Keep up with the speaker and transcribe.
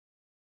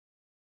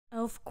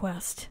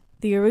ElfQuest,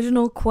 the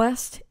original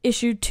quest,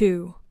 Issue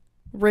 2,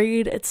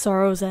 Raid at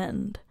Sorrow's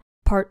End,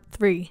 Part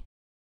 3.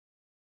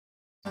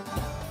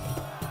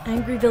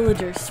 Angry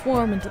villagers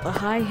swarm into the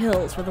high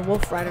hills where the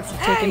wolf riders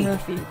have taken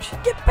refuge.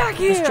 Get back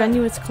here! The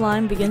strenuous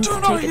climb begins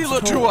to take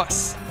its toll,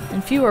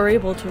 and few are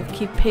able to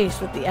keep pace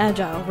with the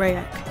agile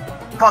Rayek.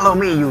 Follow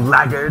me, you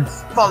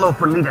laggards. Follow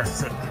for Leetah's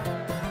sake.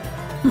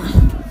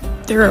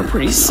 They're a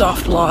pretty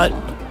soft lot.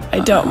 I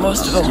doubt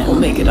most of them will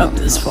make it up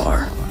this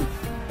far.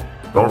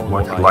 Don't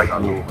much like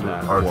me,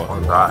 first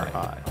one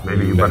die.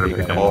 Maybe you better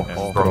pick off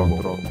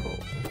Strongbow.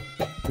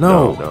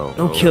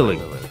 No killing.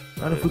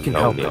 Not if we can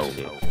help it.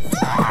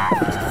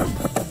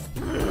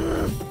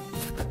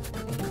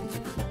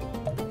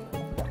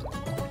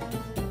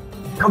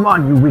 Come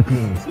on, you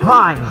weaklings,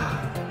 climb!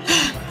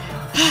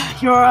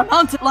 You're a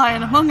mountain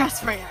lion among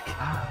us, Rayek.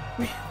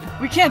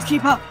 We can't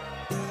keep up.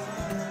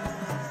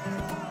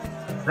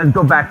 Then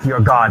go back to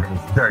your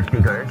gardens, dirt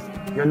diggers.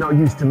 You're no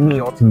use to me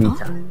or to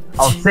Leetah.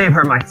 I'll save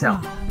her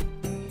myself.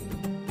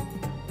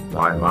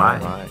 My.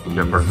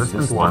 The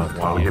persistent one,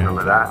 I'll give him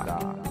a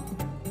that.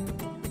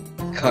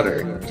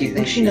 Cutter, do you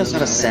think she knows how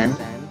to send?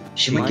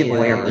 She might give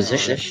away her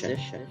position.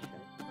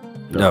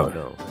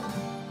 No.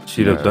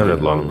 She'd have done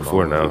it long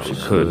before now if she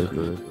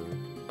could.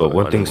 But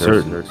one thing's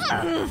certain.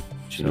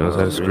 She knows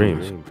how to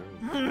scream.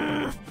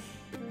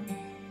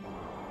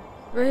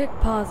 Rayek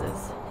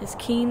pauses, his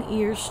keen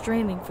ears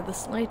straining for the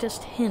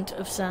slightest hint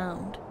of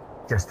sound.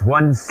 Just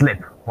one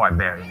slip,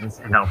 barbarians,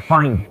 and I'll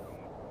find you.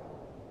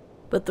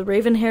 But the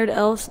raven-haired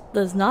elf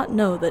does not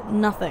know that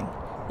nothing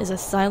is as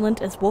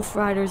silent as wolf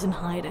riders in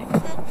hiding.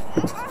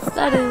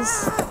 That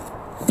is,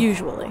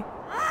 usually.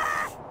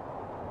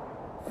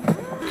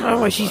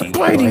 Oh, she's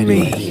biting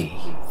me!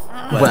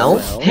 Well,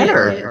 hit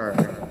her!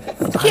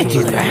 Can't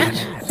do that!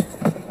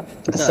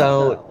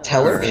 So,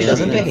 tell her if she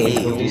doesn't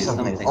behave, we'll do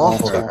something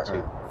awful to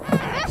her.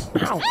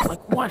 Ow,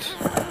 like what?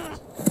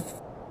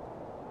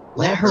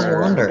 Let her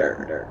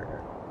wander.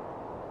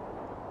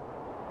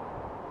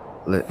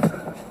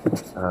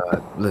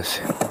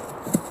 Listen.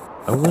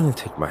 I'm gonna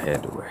take my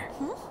hand away.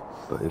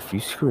 But if you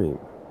scream,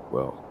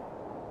 well,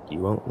 you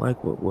won't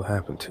like what will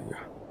happen to you.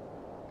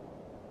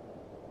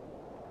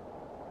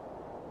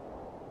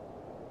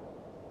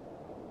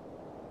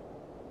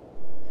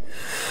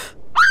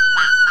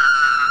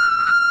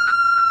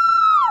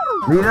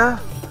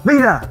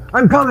 Leetah,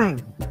 I'm coming!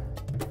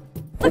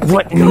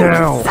 What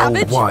now,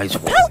 savage? oh wise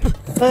one?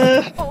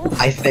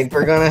 I think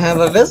we're gonna have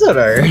a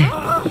visitor.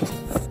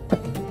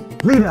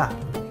 Leetah,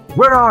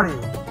 where are you?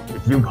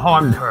 If you've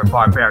harmed her,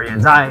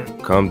 barbarians,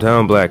 Calm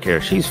down, black hair.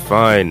 She's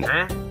fine.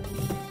 Eh?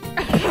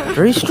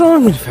 Very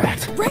strong, in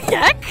fact.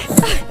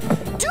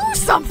 Rayek! Do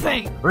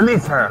something!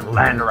 Release her,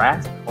 land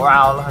rat, or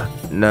I'll...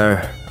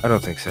 No, I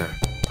don't think so.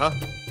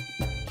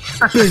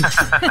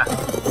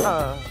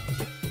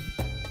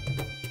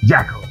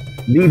 Jackal,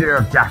 leader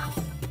of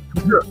Jackal.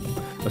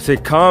 I say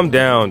calm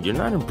down. You're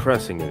not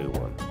impressing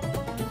anyone.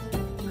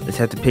 Let's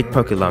have the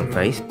pickpocket long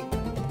face.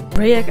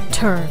 Rayek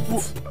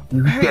turns.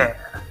 You dare.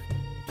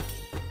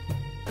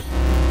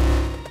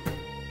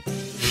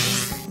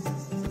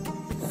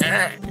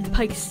 And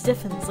Pike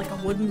stiffens like a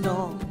wooden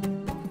doll.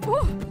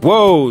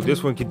 Whoa,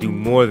 this one can do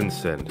more than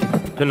send.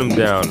 Pin him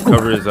down,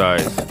 cover his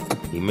eyes.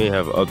 He may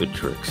have other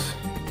tricks.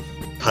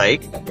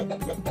 Pike?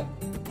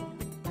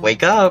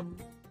 Wake up!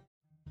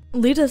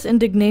 Leetah's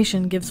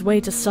indignation gives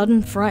way to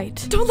sudden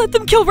fright. Don't let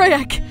them kill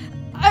Rayek!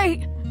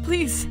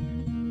 Please.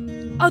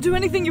 I'll do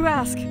anything you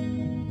ask.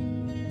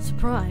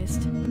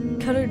 Surprised,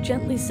 Cutter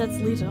gently sets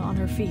Leetah on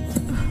her feet.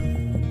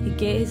 He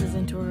gazes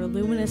into her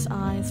luminous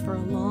eyes for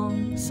a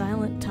long,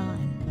 silent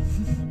time,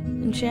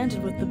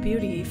 enchanted with the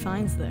beauty he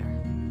finds there.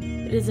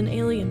 It is an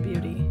alien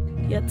beauty,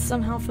 yet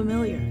somehow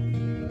familiar,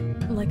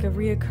 like a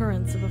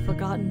reoccurrence of a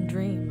forgotten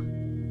dream.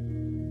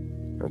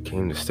 I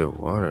came to steal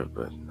water,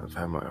 but I've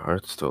had my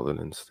heart stolen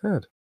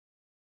instead.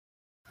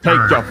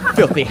 Take your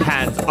filthy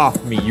hands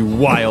off me, you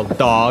wild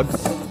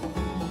dogs!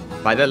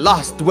 By the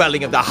lost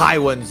dwelling of the High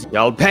Ones,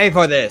 you'll pay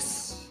for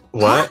this!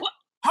 What?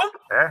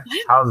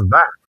 How's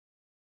that?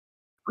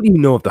 What do you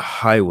know of the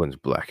High Ones,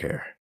 black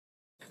hair?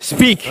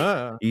 Speak!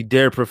 You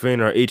dare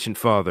profane our ancient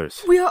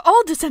fathers. We are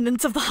all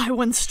descendants of the High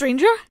Ones,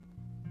 stranger!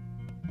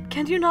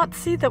 Can you not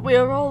see that we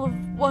are all of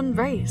one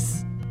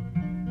race?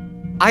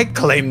 I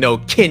claim no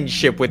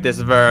kinship with this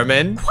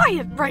vermin!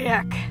 Quiet,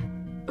 Rayek!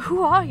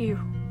 Who are you,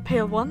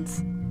 Pale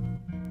Ones?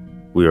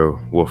 We are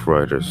wolf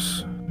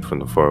riders from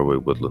the faraway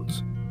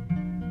woodlands.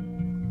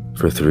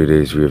 For 3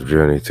 days we have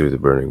journeyed through the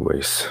burning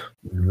wastes.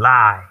 You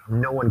lie.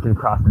 No one can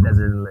cross the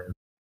desert and live.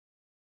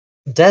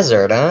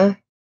 Desert, huh?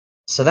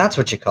 So that's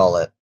what you call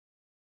it.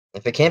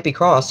 If it can't be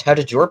crossed, how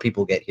did your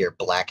people get here,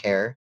 black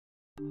hair?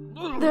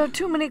 There are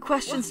too many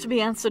questions to be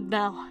answered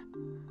now.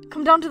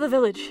 Come down to the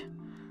village.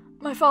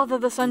 My father,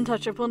 the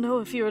Suntoucher, will know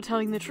if you are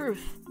telling the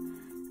truth.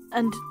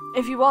 And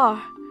if you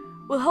are,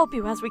 we'll help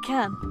you as we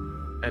can.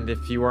 And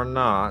if you are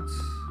not...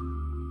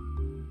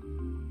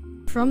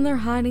 From their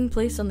hiding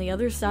place on the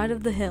other side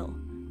of the hill,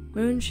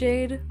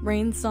 Moonshade,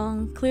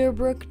 Rainsong,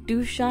 Clearbrook,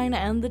 Dewshine,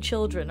 and the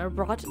children are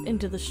brought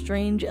into the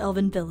strange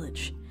elven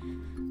village.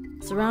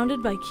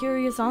 Surrounded by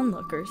curious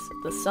onlookers,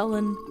 the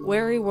sullen,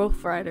 wary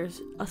wolf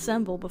riders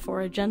assemble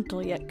before a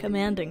gentle yet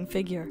commanding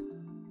figure.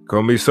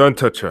 Call me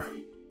Suntoucher.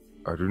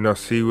 I do not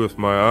see with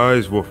my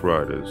eyes, wolf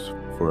riders,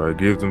 for I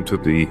gave them to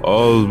the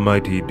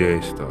almighty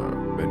Daystar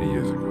many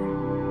years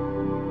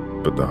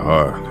ago. But the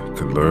heart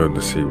can learn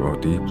to see more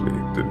deeply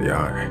than the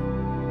eye.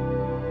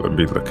 Let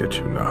me look at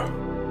you now.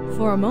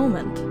 For a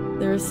moment,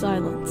 there is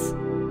silence.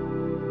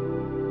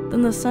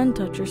 Then the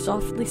Suntoucher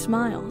softly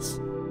smiles.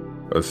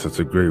 I sense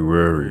a great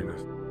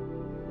weariness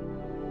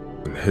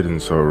and hidden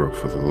sorrow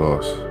for the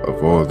loss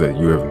of all that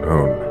you have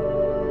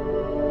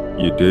known.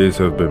 Your days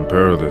have been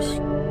perilous,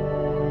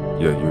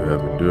 yet you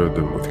have endured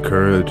them with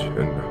courage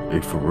and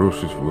a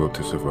ferocious will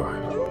to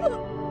survive.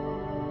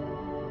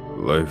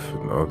 Life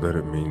and all that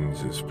it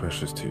means is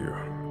precious to you,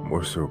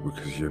 more so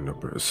because your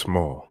number is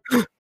small.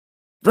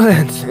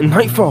 Lance, and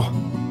Nightfall!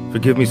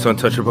 Forgive me,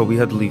 Suntoucher, but we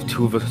had to leave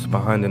 2 of us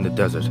behind in the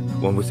desert.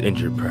 One was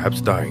injured, perhaps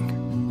dying.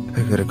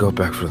 I gotta go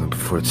back for them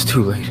before it's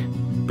too late.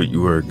 But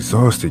you are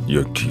exhausted,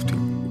 young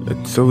chieftain,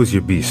 and so is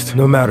your beast.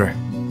 No matter.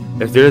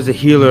 If there is a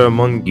healer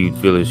among you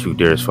village who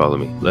dares follow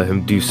me, let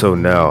him do so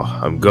now.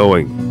 I'm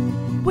going.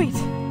 Wait,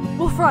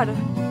 Wolf Rider.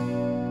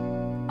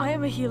 I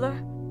am a healer.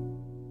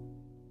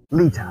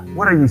 Leetah,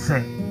 what are you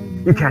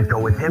saying? You can't go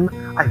with him.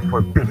 I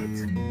forbid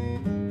it.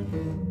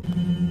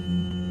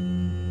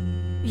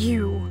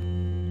 You...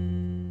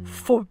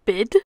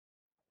 forbid?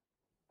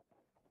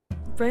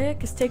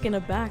 Rayek is taken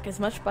aback as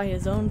much by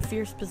his own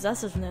fierce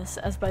possessiveness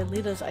as by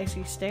Leetah's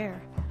icy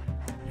stare.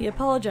 He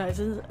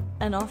apologizes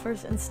and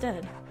offers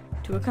instead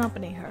to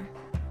accompany her,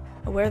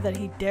 aware that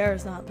he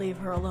dares not leave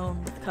her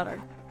alone with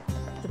Cutter.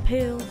 The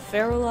pale,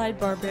 feral-eyed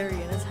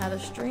barbarian has had a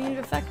strange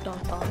effect on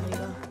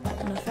Leetah,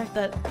 an effect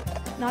that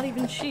not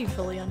even she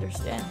fully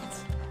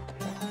understands.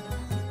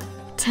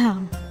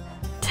 Tam.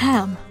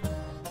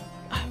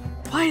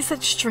 Why has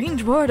that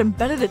strange word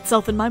embedded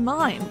itself in my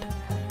mind?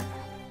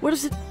 What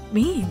does it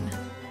mean?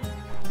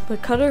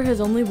 But Cutter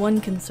has only one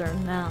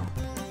concern now,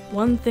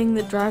 one thing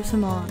that drives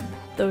him on,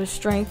 though his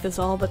strength is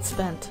all but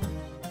spent.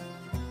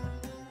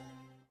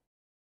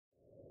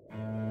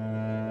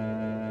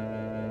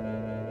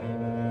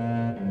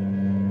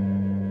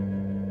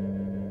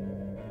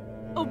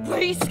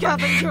 Obey,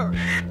 scavenger!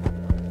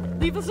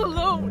 Leave us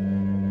alone!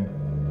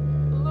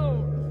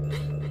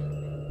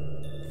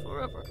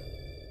 Forever.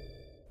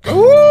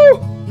 Ooh!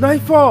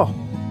 Nightfall!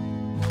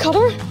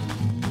 Cutter?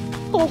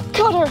 Oh,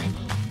 Cutter!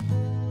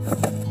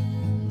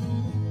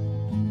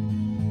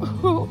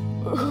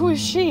 Who is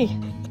she?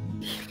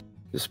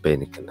 This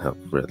Bane can help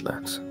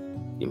Redlands.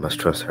 You must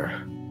trust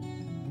her.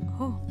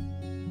 Oh.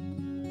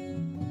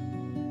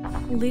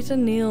 Leetah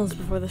kneels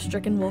before the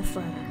stricken wolf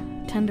rider.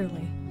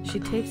 Tenderly, she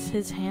takes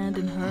his hand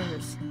in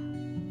hers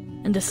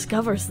and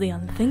discovers the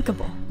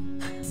unthinkable.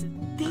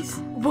 These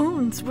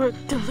wounds were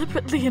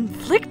deliberately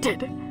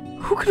inflicted.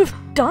 Who could have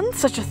done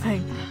such a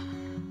thing?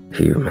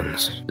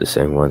 Humans, the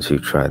same ones who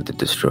tried to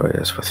destroy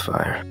us with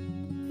fire.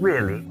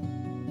 Really?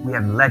 We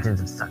have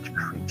legends of such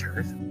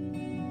creatures,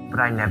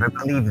 but I never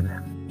believed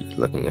them. You're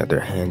looking at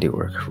their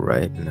handiwork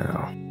right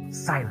now.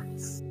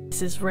 Silence.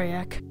 This is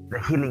Rayek. The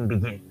healing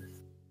begins.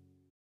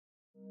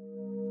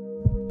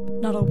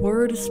 Not a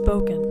word is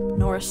spoken,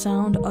 nor a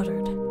sound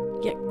uttered,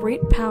 yet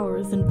great power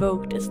is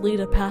invoked as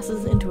Leetah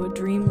passes into a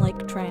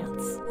dreamlike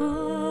trance.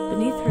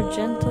 Beneath her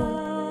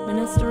gentle,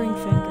 ministering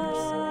fingers,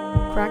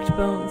 cracked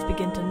bones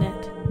begin to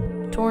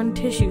knit, torn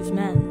tissues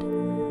mend,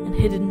 and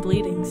hidden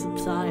bleeding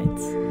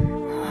subsides.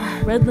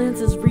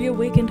 Redlance's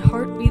reawakened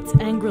heart beats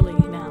angrily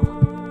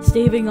now,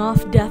 staving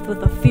off death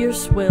with a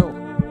fierce will.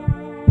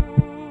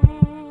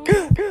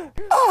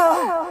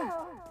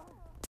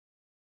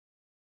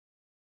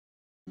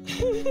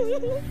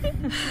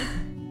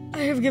 I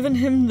have given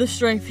him the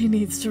strength he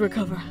needs to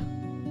recover.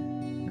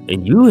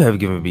 And you have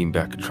given me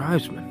back a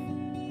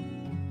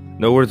tribesman.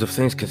 No words of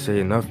thanks can say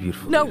enough,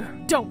 beautiful No,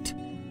 Leetah. don't!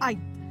 I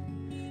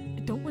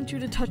don't want you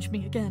to touch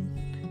me again.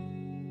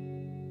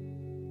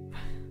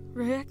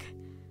 Rayek?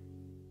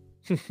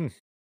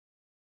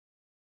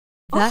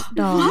 That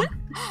dawn,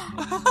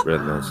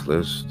 Redlands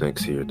lives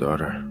thanks to your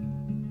daughter.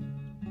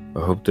 I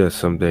hope that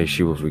someday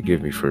she will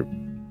forgive me for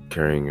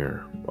carrying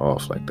her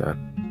off like that.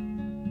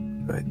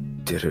 I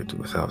did it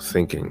without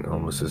thinking,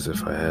 almost as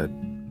if I had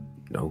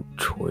no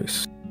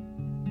choice.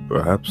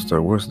 Perhaps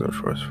there was no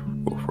choice,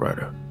 Wolf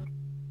Rider.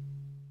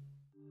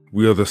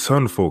 We are the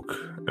Sun Folk,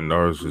 and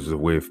ours is a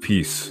way of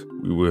peace.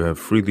 We would have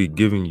freely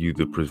given you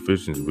the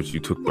provisions which you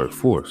took by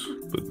force,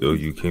 but though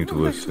you came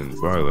to us in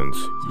violence,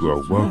 you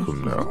are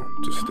welcome now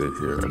to stay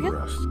here and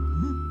rest.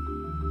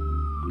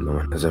 No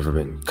one has ever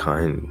been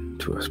kind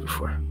to us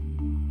before.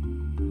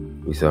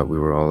 We thought we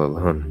were all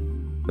alone,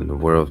 in the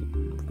world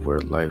where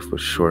life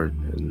was short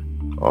and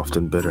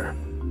often bitter.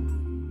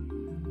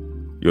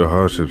 Your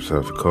hardships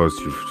have caused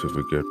you to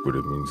forget what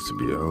it means to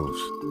be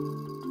elves.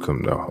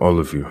 Come now, all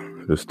of you.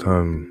 It is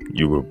time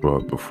you were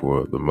brought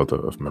before the Mother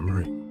of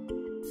Memory.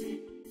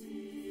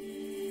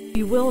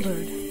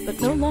 bewildered, but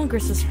no longer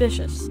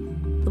suspicious,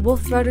 the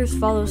wolf riders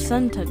follow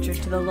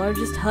Suntoucher to the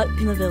largest hut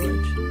in the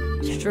village.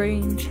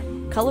 Strange,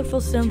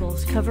 colorful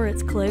symbols cover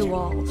its clay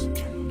walls,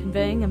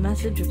 conveying a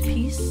message of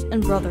peace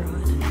and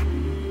brotherhood.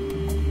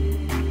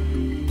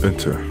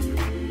 Enter.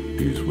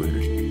 He is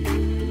waiting.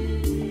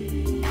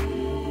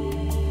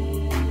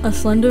 A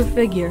slender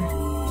figure,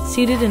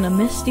 seated in a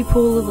misty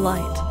pool of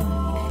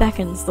light,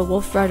 beckons the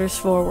Wolf Riders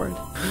forward.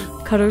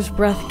 Cutter's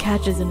breath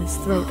catches in his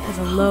throat as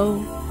a low,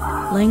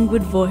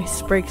 languid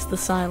voice breaks the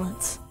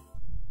silence.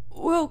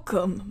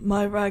 Welcome,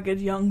 my ragged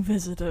young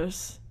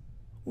visitors.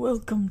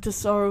 Welcome to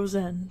Sorrow's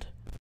End.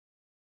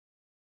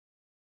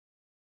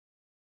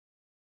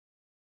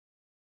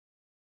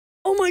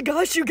 Oh my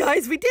gosh, you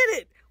guys, we did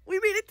it! We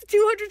made it to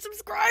 200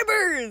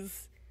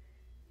 subscribers!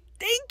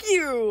 Thank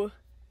you!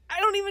 I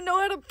don't even know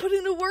how to put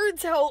into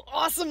words how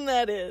awesome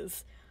that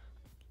is.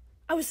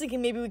 I was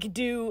thinking maybe we could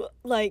do,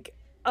 like,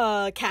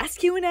 a cast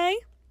Q&A,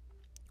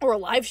 or a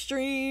live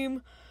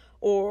stream,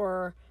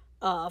 or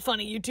a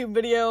funny YouTube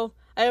video.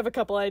 I have a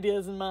couple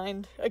ideas in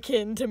mind,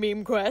 akin to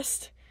Meme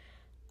Quest.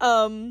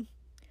 Let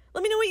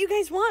me know what you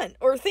guys want,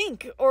 or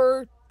think,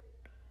 or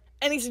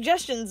any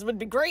suggestions would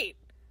be great.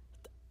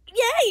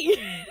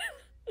 Yay!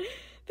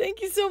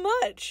 Thank you so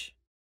much.